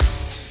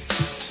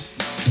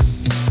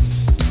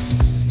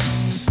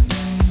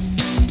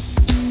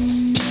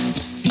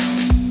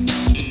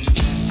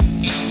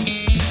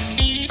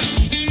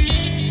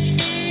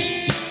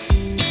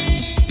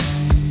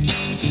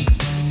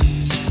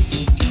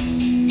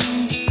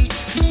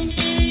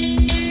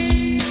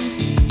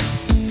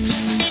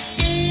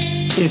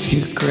If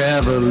you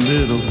grab a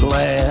little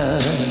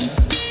glass,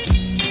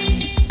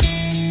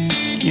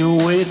 you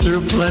wade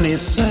through plenty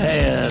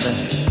sad.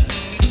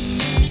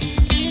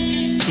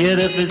 Yet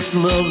if it's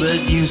love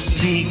that you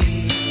seek,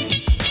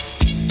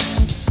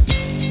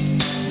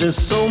 there's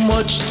so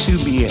much to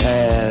be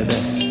had.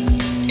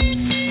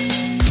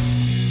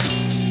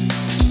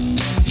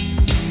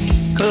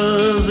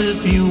 'Cause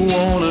if you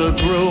wanna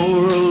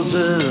grow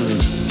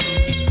roses,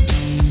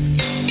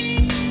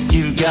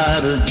 you've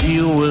gotta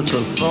deal with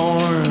the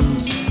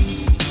thorns.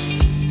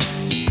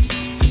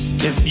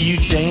 If you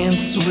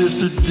dance with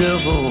the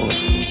devil,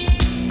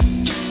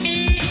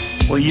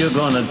 well, you're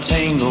gonna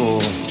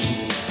tangle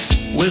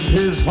with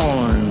his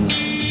horns.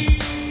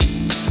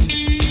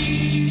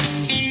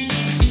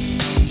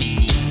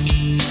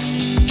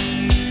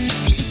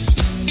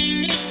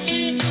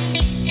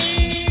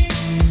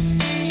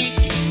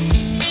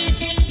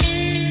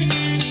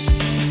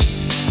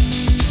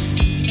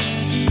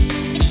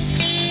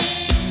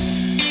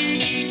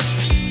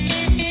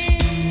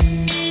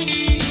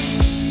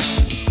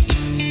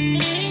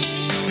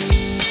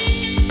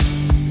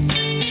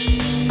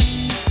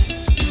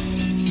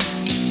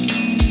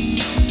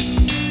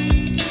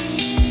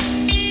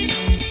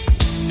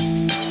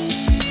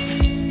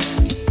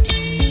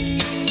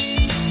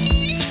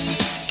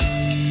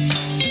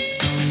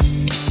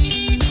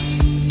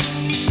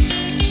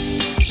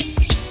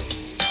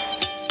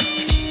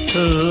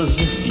 Cause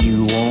if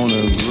you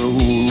wanna grow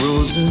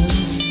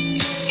roses,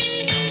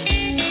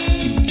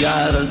 you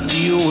gotta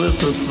deal with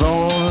the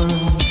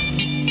thorns.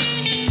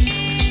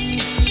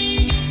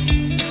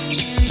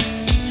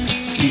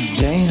 You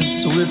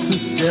dance with the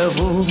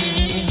devil,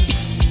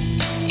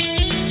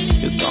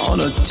 you're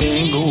gonna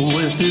tangle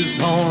with his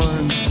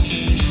horns.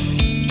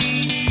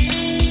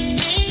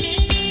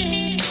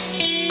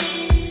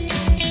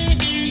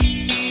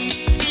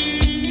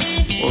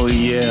 Oh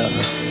yeah.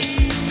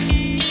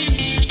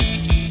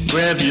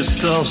 Grab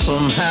yourself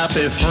some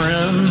happy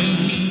friends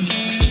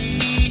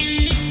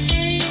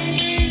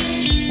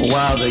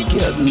while the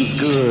getting's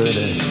good.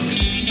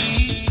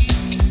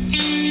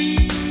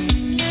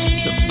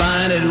 To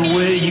find it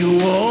where you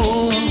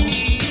are,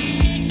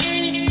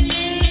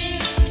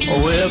 or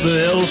wherever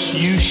else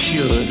you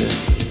should.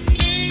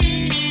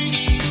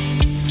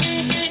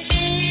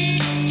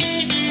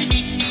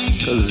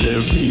 Cause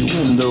every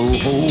window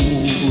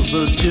holds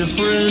a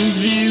different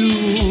view.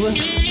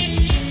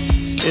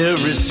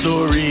 Every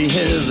story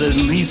has at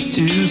least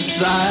two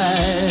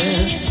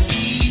sides.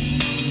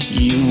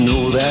 You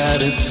know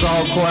that it's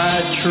all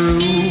quite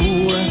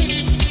true.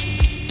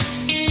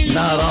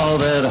 Not all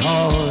that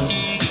hard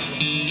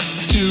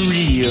to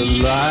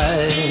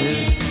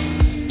realize.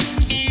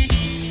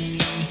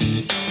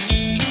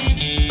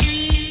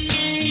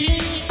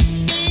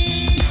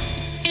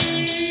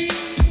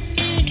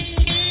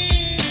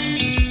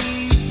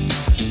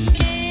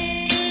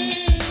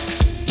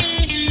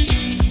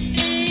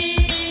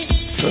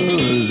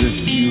 Cause if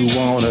you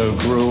wanna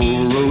grow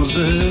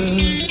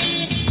roses,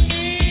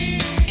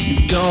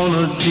 you're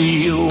gonna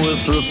deal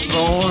with the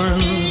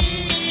thorns.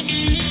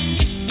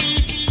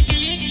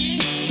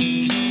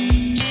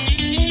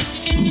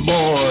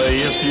 Boy,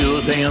 if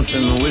you're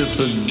dancing with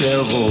the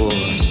devil,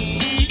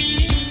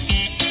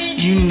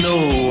 you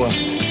know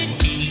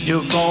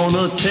you're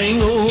gonna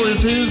tangle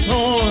with his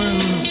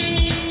horns.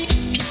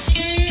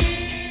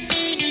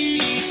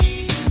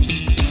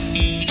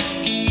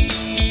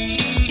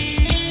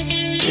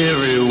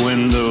 Every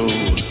window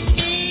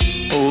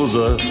holds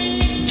a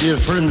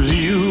different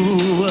view.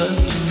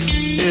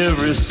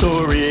 Every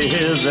story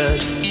has at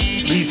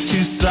least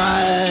two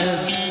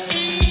sides.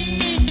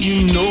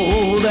 You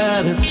know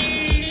that it's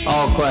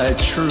all quite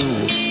true.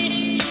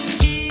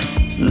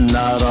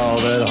 Not all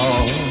that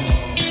hard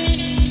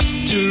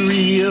to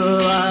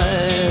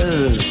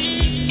realize.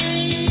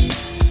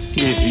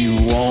 If you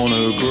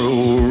wanna grow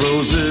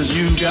roses,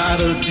 you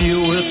gotta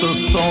deal with the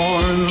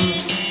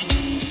thorns.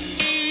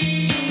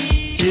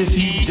 If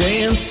you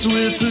dance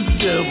with the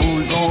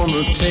devil, you're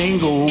gonna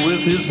tangle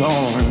with his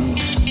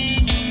horns.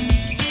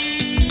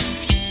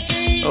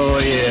 Oh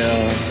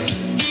yeah,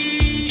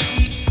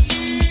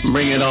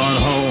 bring it on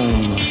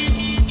home.